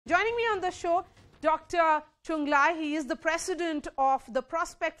Joining me on the show, Dr. Chung Lai. He is the president of the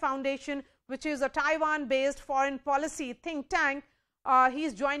Prospect Foundation, which is a Taiwan-based foreign policy think tank. He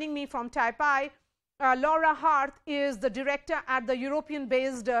is joining me from Taipei. Laura Harth is the director at the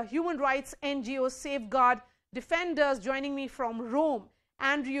European-based human rights NGO Safeguard Defenders, joining me from Rome.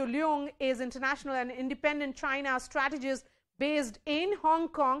 Andrew Kp Leung is international and independent China strategist based in Hong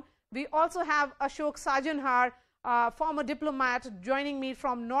Kong. We also have Ashok Sajanhar, former diplomat, joining me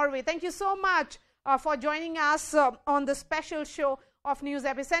from Norway. Thank you so much for joining us on the special show of News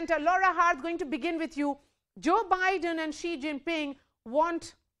Epicenter. Laura Harth, going to begin with you. Joe Biden and Xi Jinping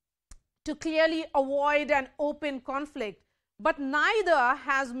want to clearly avoid an open conflict, but neither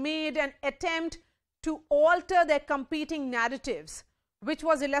has made an attempt to alter their competing narratives, which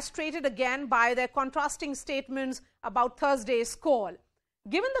was illustrated again by their contrasting statements about Thursday's call.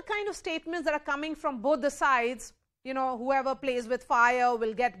 Given the kind of statements that are coming from both the sides, you know, whoever plays with fire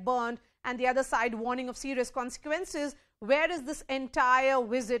will get burned, and the other side warning of serious consequences, where is this entire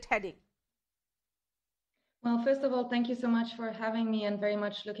visit heading? Well, first of all, thank you so much for having me, and very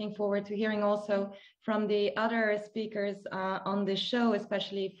much looking forward to hearing also from the other speakers on this show,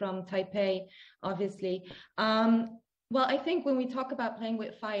 especially from Taipei, obviously. Well, I think when we talk about playing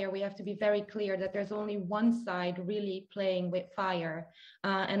with fire, we have to be very clear that there's only one side really playing with fire,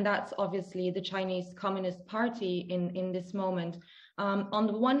 and that's obviously the Chinese Communist Party in this moment. On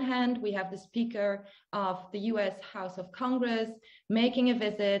the one hand, we have the Speaker of the US House of Congress making a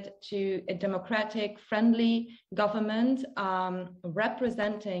visit to a democratic, friendly government,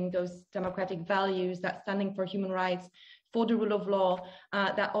 representing those democratic values that standing for human rights, for the rule of law,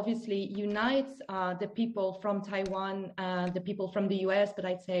 that obviously unites the people from Taiwan, the people from the US, but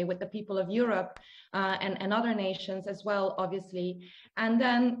I'd say with the people of Europe and other nations as well, obviously. And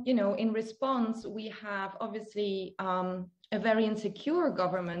then, you know, in response, we have obviously a very insecure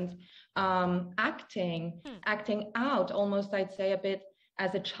government acting out, almost I'd say a bit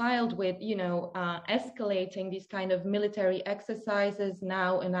as a child, with, you know, escalating these kind of military exercises,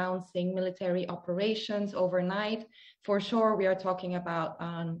 now announcing military operations overnight. For sure, we are talking about,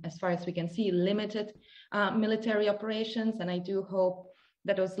 as far as we can see, limited military operations. And I do hope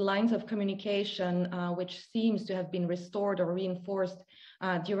that those lines of communication, which seems to have been restored or reinforced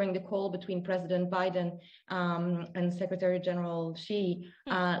during the call between President Biden and Secretary General Xi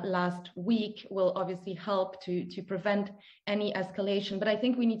last week, will obviously help to prevent any escalation. But I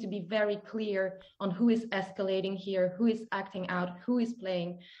think we need to be very clear on who is escalating here, who is acting out, who is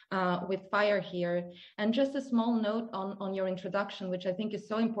playing with fire here. And just a small note on your introduction, which I think is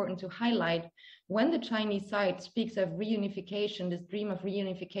so important to highlight. When the Chinese side speaks of reunification, this dream of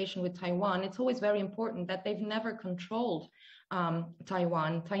reunification with Taiwan, it's always very important that they've never controlled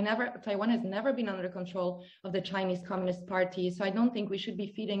Taiwan. Taiwan has never been under control of the Chinese Communist Party. So I don't think we should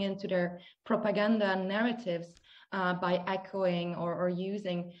be feeding into their propaganda narratives by echoing or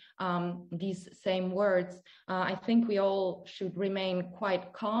using these same words. I think we all should remain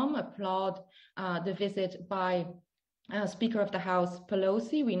quite calm, applaud the visit by Speaker of the House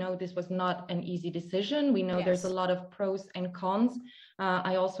Pelosi. We know this was not an easy decision. We know there's a lot of pros and cons.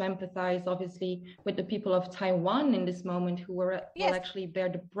 I also empathize, obviously, with the people of Taiwan in this moment, who will actually bear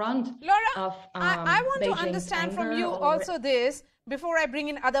the brunt Laura, of I want Beijing's to understand from you anger also this, before I bring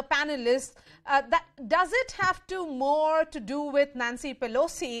in other panelists, that does it have more to do with Nancy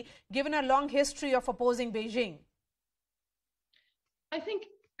Pelosi, given a long history of opposing Beijing? I think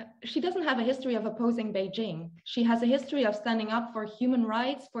she doesn't have a history of opposing Beijing. She has a history of standing up for human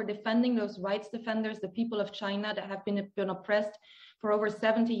rights, for defending those rights defenders, the people of China that have been oppressed for over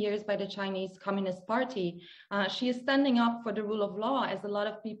 70 years by the Chinese Communist Party. She is standing up for the rule of law, as a lot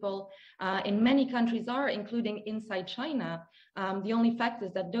of people in many countries are, including inside China. The only fact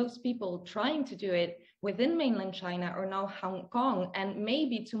is that those people trying to do it within mainland China or now Hong Kong, and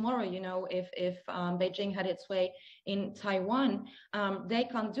maybe tomorrow, you know, if Beijing had its way in Taiwan, they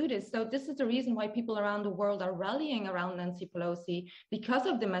can't do this. So this is the reason why people around the world are rallying around Nancy Pelosi, because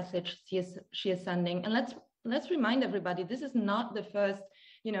of the message she is sending. And let's remind everybody, this is not the first,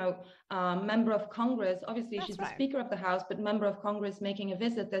 you know, member of Congress. Obviously, she's the Speaker of the House, but member of Congress making a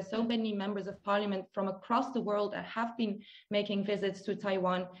visit. There's so many members of Parliament from across the world that have been making visits to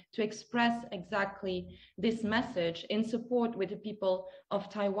Taiwan to express exactly this message in support with the people of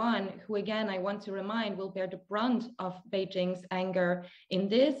Taiwan, who, again, I want to remind, will bear the brunt of Beijing's anger in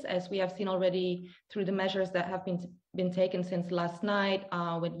this, as we have seen already through the measures that have been been taken since last night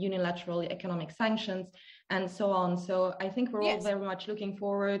with unilateral economic sanctions and so on. So I think we're all very much looking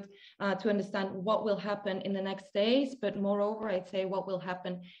forward to understand what will happen in the next days, but moreover, I'd say what will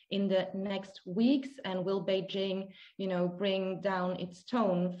happen in the next weeks, and will Beijing, bring down its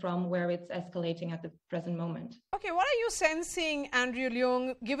tone from where it's escalating at the present moment. Okay, what are you sensing, Andrew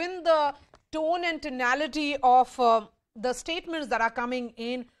Leung, given the tone and tonality of the statements that are coming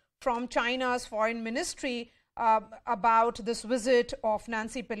in from China's foreign ministry about this visit of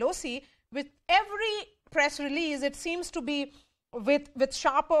Nancy Pelosi? With every press release, it seems to be with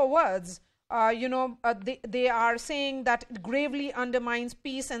sharper words. They are saying that it gravely undermines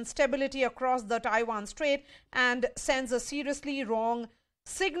peace and stability across the Taiwan Strait and sends a seriously wrong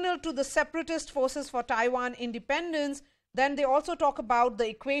signal to the separatist forces for Taiwan independence. Then they also talk about the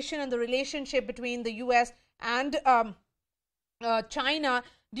equation and the relationship between the US and China.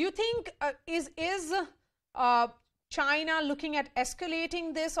 Do you think is China looking at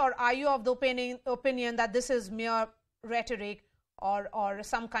escalating this, or are you of the opinion that this is mere rhetoric or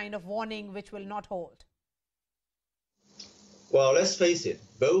some kind of warning which will not hold? Well, let's face it,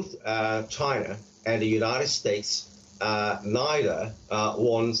 both China and the United States neither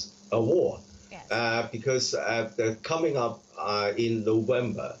wants a war. Yes. Because they're coming up in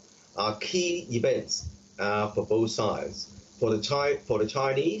November are key events for both sides. For the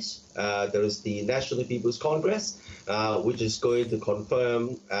Chinese, there is the National People's Congress, which is going to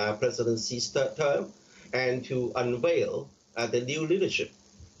confirm President Xi's third term and to unveil the new leadership,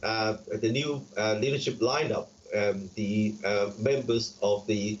 leadership lineup, the members of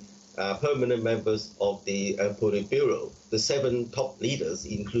the permanent members of the Politburo, the 7 top leaders,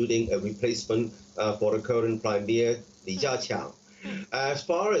 including a replacement for the current Premier Li Keqiang. As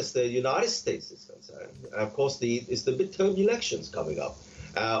far as the United States is concerned, of course, it's the midterm elections coming up,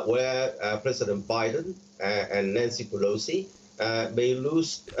 where President Biden and Nancy Pelosi may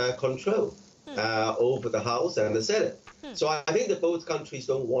lose control over the House and the Senate. So I think that both countries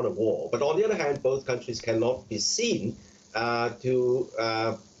don't want a war. But on the other hand, both countries cannot be seen to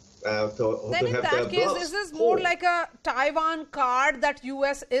then in that case, is this more like a Taiwan card that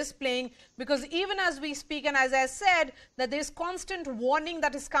US is playing? Because even as we speak, and as I said, that there's constant warning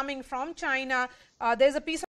that is coming from China. There's a piece of